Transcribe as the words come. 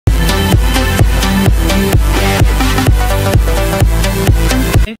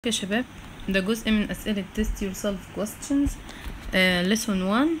يا شباب، ده جزء من أسئلة test yourself questions lesson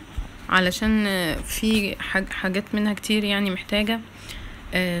 1 علشان في حاجات منها كتير يعني محتاجة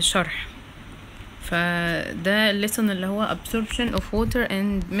شرح. فده lesson اللي هو absorption of water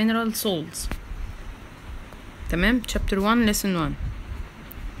and mineral salts. تمام. chapter 1 lesson 1.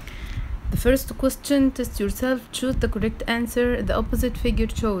 The first question, test yourself, choose the correct answer. The opposite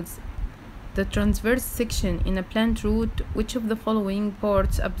figure shows the transverse section in a plant root. Which of the following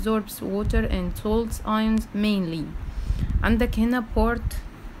parts absorbs water and salts ions mainly? عندك هنا part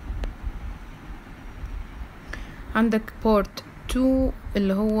 2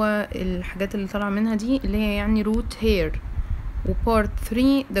 اللي هو الحاجات اللي طالعة منها دي اللي هي يعني root hair، و part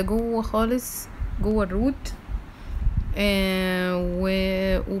 3 ده جوه خالص جوه الروت،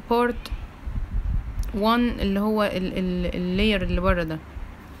 و part 1 اللي هو اللاير اللي بره ده.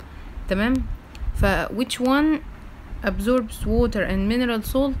 تمام. ف which one absorbs water and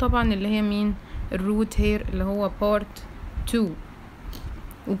mineral salt؟ طبعا اللي هي مين؟ الروت هير اللي هو part 2.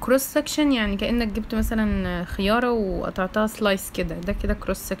 وكروس سكشن يعني كأنك جبت مثلا خيارة وقطعتها سلايس كده، ده كده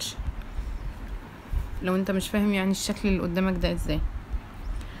كروس سكشن لو انت مش فاهم يعني الشكل اللي قدامك ده ازاي.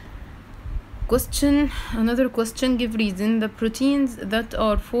 Another question, give reason the proteins that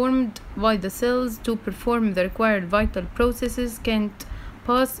are formed by the cells to perform the required vital processes can't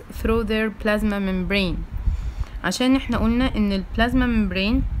pass through their plasma membrane. عشان احنا قلنا ان البلازما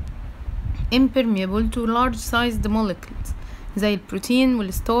membrane impermeable to large sized molecules زي البروتين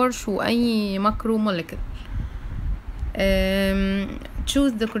والستارش واي ماكرو molecule.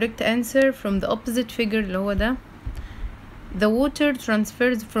 Choose the correct answer from the opposite figure اللي هو ده. The water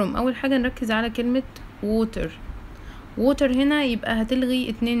transfers from، اول حاجة نركز على كلمة water هنا يبقى هتلغي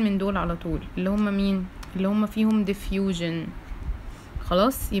 2 من دول على طول اللي هما مين؟ اللي هما فيهم diffusion.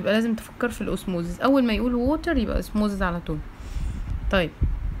 خلاص، يبقى لازم تفكر في الاسموزز، اول ما يقول ووتر يبقى اسموزز على طول. طيب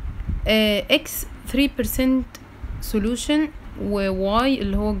X 3% solution و Y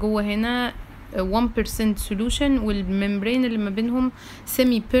اللي هو جوه هنا 1% solution، والممبرين اللي ما بينهم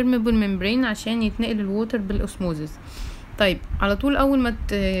semi permeable membrane عشان يتنقل الووتر بالاسموزز. طيب على طول اول ما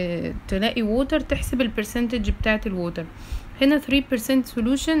تلاقي ووتر تحسب البرسنتج بتاعت الووتر. هنا 3%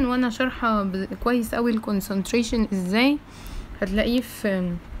 solution وانا شارحه كويس قوي الكونسنتريشن ازاي، هتلاقيه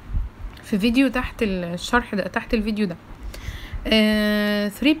في فيديو تحت الشرح ده، تحت الفيديو ده.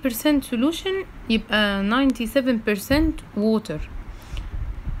 3% solution يبقى 97% water،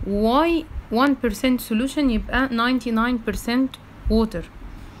 y 1% solution يبقى 99% water.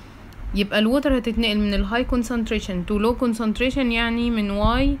 يبقى الووتر هتتنقل من الهاي concentration to low concentration يعني من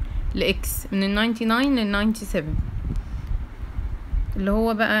y ل x، من 99 ل 97 اللي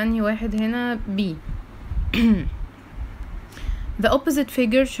هو بقى انهي واحد هنا B. The opposite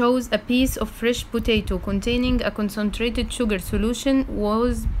figure shows a piece of fresh potato containing a concentrated sugar solution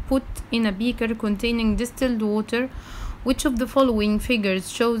was put in a beaker containing distilled water. Which of the following figures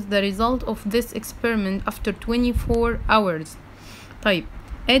shows the result of this experiment after 24 hours؟ طيب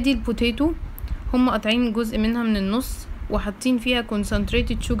ادي البوتيتو، هم قاطعين جزء منها من النص وحاطين فيها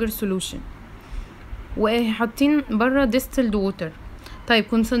concentrated sugar solution وحاطين برا distilled water. طيب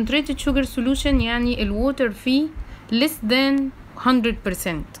concentrated sugar solution يعني الووتر فيه less than 100%،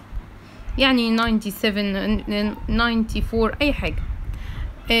 يعني 97 94 اي حاجة.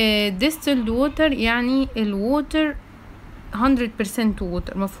 distilled water يعني الووتر 100%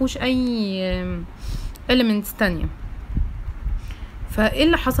 water مفهوش اي elements تانية. فايه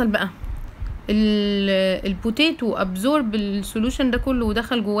اللي حصل بقى؟ البوتيتو ابزورب السولوشن ده كله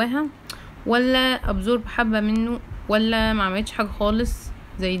ودخل جواها، ولا ابزورب حبة منه، ولا ما عملتش حاجة خالص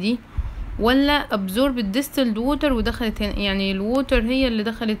زي دي، ولا ابزورب الديستلد ووتر ودخلت هنا، يعني الووتر هي اللي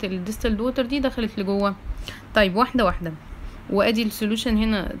دخلت الديستلد ووتر دي دخلت لجوه. طيب واحده وادي السولوشن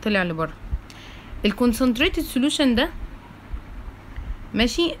هنا طلع لبره. الكونسنتريتد سولوشن ده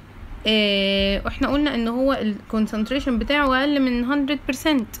ماشي، احنا قلنا ان هو الكونسنتريشن بتاعه اقل من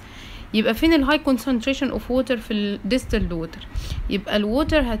 100%. يبقى فين الهاي كونسنتريشن اوف ووتر؟ في الديستلد ووتر. يبقى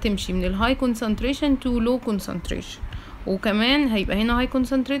الووتر هتمشي من الهاي كونسنتريشن تو لو كونسنتريشن، وكمان هيبقى هنا هاي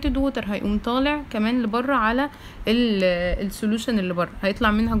كونسنتريتد ووتر هيقوم طالع كمان لبره على السوليوشن اللي بره،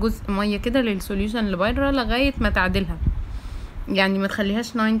 هيطلع منها جزء ميه كده للسوليوشن اللي بره لغايه ما تعدلها، يعني ما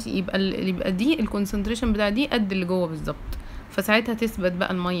تخليهاش 90، يبقى دي الكونسنتريشن بتاع دي قد اللي جوه بالظبط. فساعتها تثبت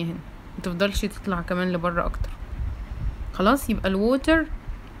بقى الميه هنا، متفضلش تطلع كمان لبره اكتر. خلاص، يبقى الووتر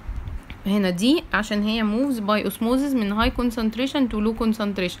هنا دي عشان هي moves by osmosis من high concentration to low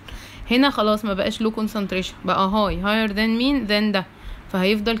concentration. هنا خلاص ما بقاش low concentration، بقى higher than mean than ده،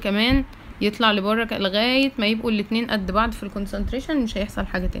 فهيفضل كمان يطلع لبره لغاية ما يبقوا الاتنين قد بعض في الكونسنتريشن، مش هيحصل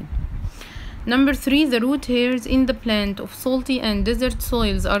حاجة تاني. Number 3, the root hairs in the plant of salty and desert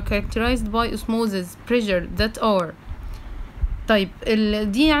soils are characterized by osmosis pressure that are. طيب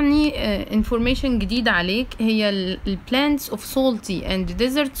دي يعني information جديدة عليك. هي ال plants of salty and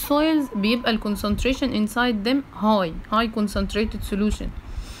desert soils بيبقى ال concentration inside them high concentrated solution.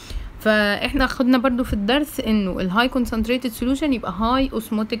 فاحنا خدنا برضو في الدرس انه ال high concentrated solution يبقى high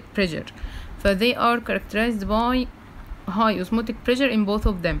osmotic pressure. ف they are characterized by high osmotic pressure in both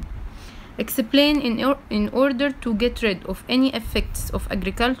of them. Explain in order to get rid of any effects of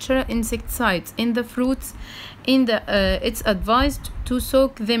agricultural insecticides in the fruits. It's advised to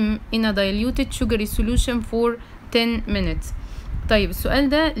soak them in a diluted sugary solution for 10 minutes. طيب السؤال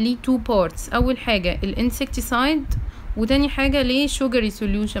ده ليه 2 parts. أول حاجة الانسكتيسايد، وتاني حاجة ليه sugary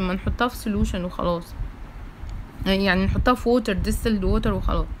solution؟ ما نحطها في solution وخلاص، يعني نحطها في water distilled water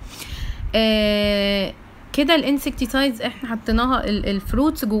وخلاص. كده الانسكتيسايدز احنا حطيناها،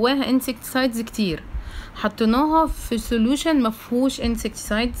 الفروتس جواها انسكتيسايدز كتير، حطيناها في سوليوشن مفهوش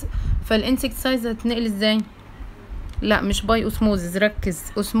انسكتيسايدز. فالانسكتيسايدز هتنقل ازاي؟ لا مش باي اوسموزيس، ركز.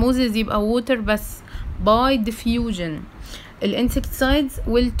 اوسموزيس يبقى ووتر بس. باي ديفيوجن. الانسكتيسايدز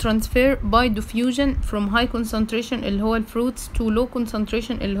will transfer by diffusion from high concentration اللي هو الفروتس to low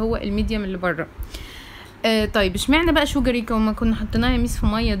concentration اللي هو الميديم اللي بره. طيب اشمعنى بقى شوجري كما كنا حطيناها يميس في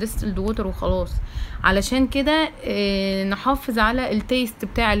ميه ديستلد ووتر وخلاص؟ علشان كده نحافظ على التيست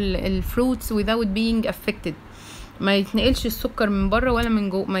بتاع الفروتس without being affected، ما يتنقلش السكر من بره ولا من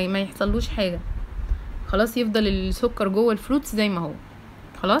جوه، ما يحصلوش حاجه، خلاص يفضل السكر جوه الفروتس زي ما هو.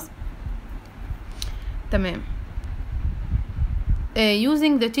 خلاص تمام.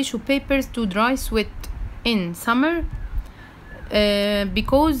 using the tissue papers to dry sweat in summer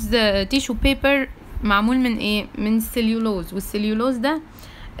because the tissue paper معمول من ايه؟ من السليولوز، والسليولوز ده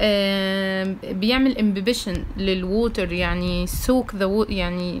بيعمل imbibition للووتر، يعني soak the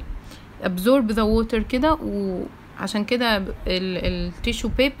يعني absorb the water كده، وعشان كده التيشو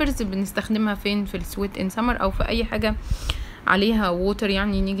بيبرز بنستخدمها فين؟ في السويت ان سمر او في اي حاجة عليها ووتر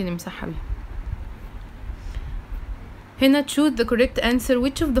يعني نيجي نمسحها بيها. هنا choose the correct answer.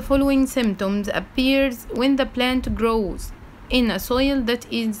 Which of the following symptoms appears when the plant grows in a soil that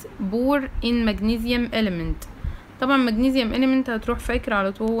is poor in magnesium element؟ طبعا magnesium element هتروح فاكر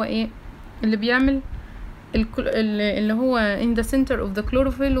على طول هو ايه؟ اللي بيعمل اللي هو in the center of the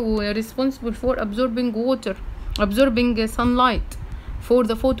chlorophyll و responsible for absorbing water, absorbing sunlight for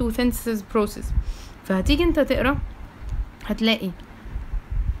the photosynthesis process. فهتيجي انت تقرا هتلاقي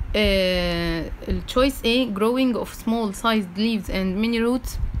الchoice A growing of small sized leaves and many roots.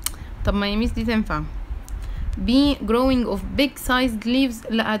 طب ما يميس دي تنفع. B growing of big sized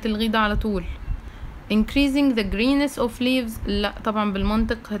leaves، لا هتلغي ده على طول. increasing the greenness of leaves، لا طبعا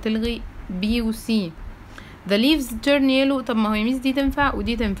بالمنطق هتلغي B و C. the leaves turn yellow، طب ما هو يميس دي تنفع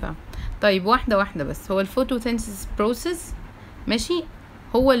ودي تنفع. طيب واحدة بس. هو الفوتوسينثيسيس بروسيس ماشي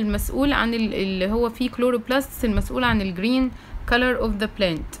هو المسؤول عن اللي هو فيه كلوروبلاست، المسؤول عن الجرين color of the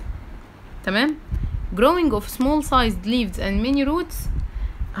plant. تمام. growing of small sized leaves and many roots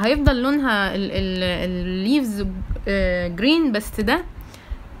هيفضل لونها الليفز green، بس ده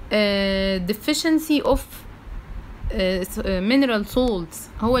deficiency of mineral salts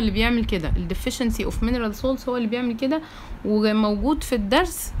هو اللي بيعمل كده. deficiency of mineral salts هو اللي بيعمل كده، وموجود في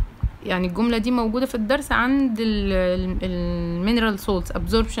الدرس، يعني الجملة دي موجودة في الدرس عند mineral salts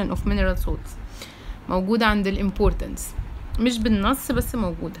absorption of mineral salts، موجودة عند importance، مش بالنص بس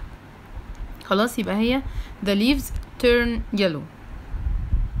موجودة. خلاص يبقى هي the leaves turn yellow.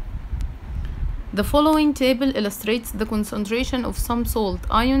 The following table illustrates the concentration of some salt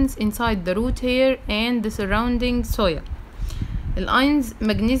ions inside the root hair and the surrounding soil. الأيونز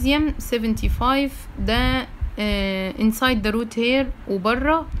magnesium 75 ده inside the root hair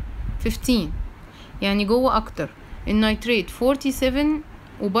وبره 15، يعني جوه أكتر. النيتريت 47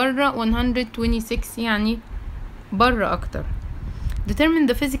 وبره 126، يعني بره أكتر. Determine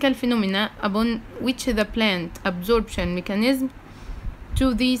the physical phenomena upon which the plant absorption mechanism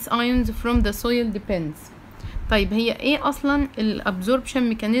to these ions from the soil depends. طيب هي ايه اصلا الابزوربشن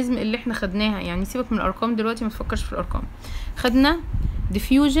ميكانيزم اللي احنا خدناها؟ يعني سيبك من الارقام دلوقتي، ما تفكرش في الارقام. خدنا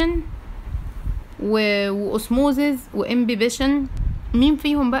diffusion واسموزيس وامبيبيشن. مين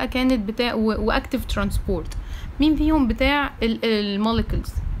فيهم بقى كانت بتاع واكتيف ترانسبورت؟ مين فيهم بتاع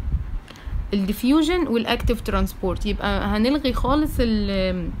الموليكولز؟ الديفيوجن والاكتيف ترانسبورت. يبقى هنلغي خالص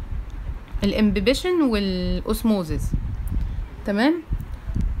الامبيبيشن والاسموزيس. تمام.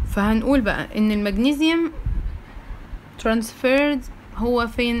 فهنقول بقى ان المغنيسيوم transferred هو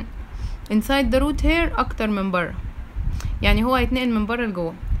فين؟ inside the root hair اكتر من بره، يعني هو هيتنقل من بره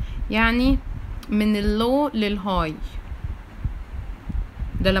لجوه، يعني من اللو للهاي.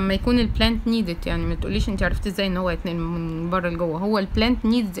 ده لما يكون البلانت نيدد، يعني ما تقوليش انت عرفت ازاي ان هو هيتنقل من بره لجوه. هو البلانت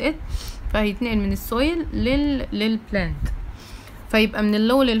نيدز ات، فهيتنقل من السويل للبلانت. فيبقى من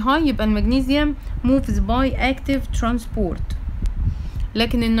اللو للهاي، يبقى المغنيسيوم moves by active transport.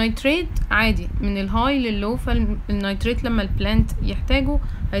 لكن النيتريت عادي من الهاي لللو، فالنيتريت لما البلانت يحتاجه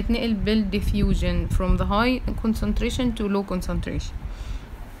هيتنقل بالديفيوجن from the high concentration to low concentration.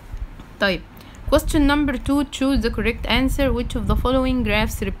 طيب question number 2, choose the correct answer. Which of the following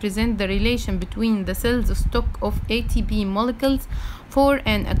graphs represent the relation between the cell's stock of ATP molecules for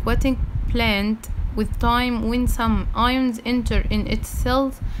an aquatic plant with time when some ions enter in its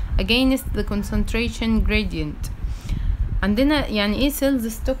cells against the concentration gradient. عندنا يعني ايه cells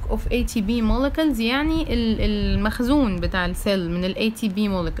stock of ATP molecules؟ يعني المخزون بتاع السيل من ال ATP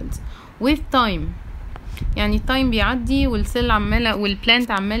molecules with time، يعني التايم بيعدي والسيل عماله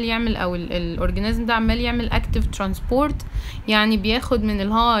والبلانت عمال يعمل او الاورجانيزم ده عمال يعمل اكتيف ترانسبورت، يعني بياخد من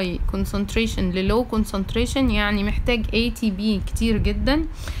الهاي كونسنتريشن للو كونسنتريشن، يعني محتاج ATP كتير جدا.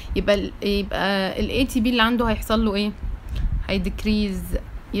 يبقى ال ATP اللي عنده هيحصل له ايه؟ هيديكريز،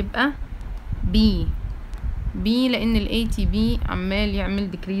 يبقى B لان ال ATP عمال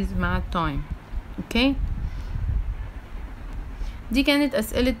يعمل ديكريز مع التايم. اوكي، دي كانت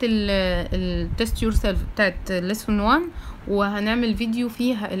اسئله التست يور سيلف بتاعت ليسون 1، وهنعمل فيديو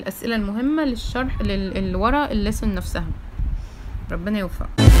فيها الاسئله المهمه للشرح اللي ورا الليسون نفسها. ربنا يوفقك.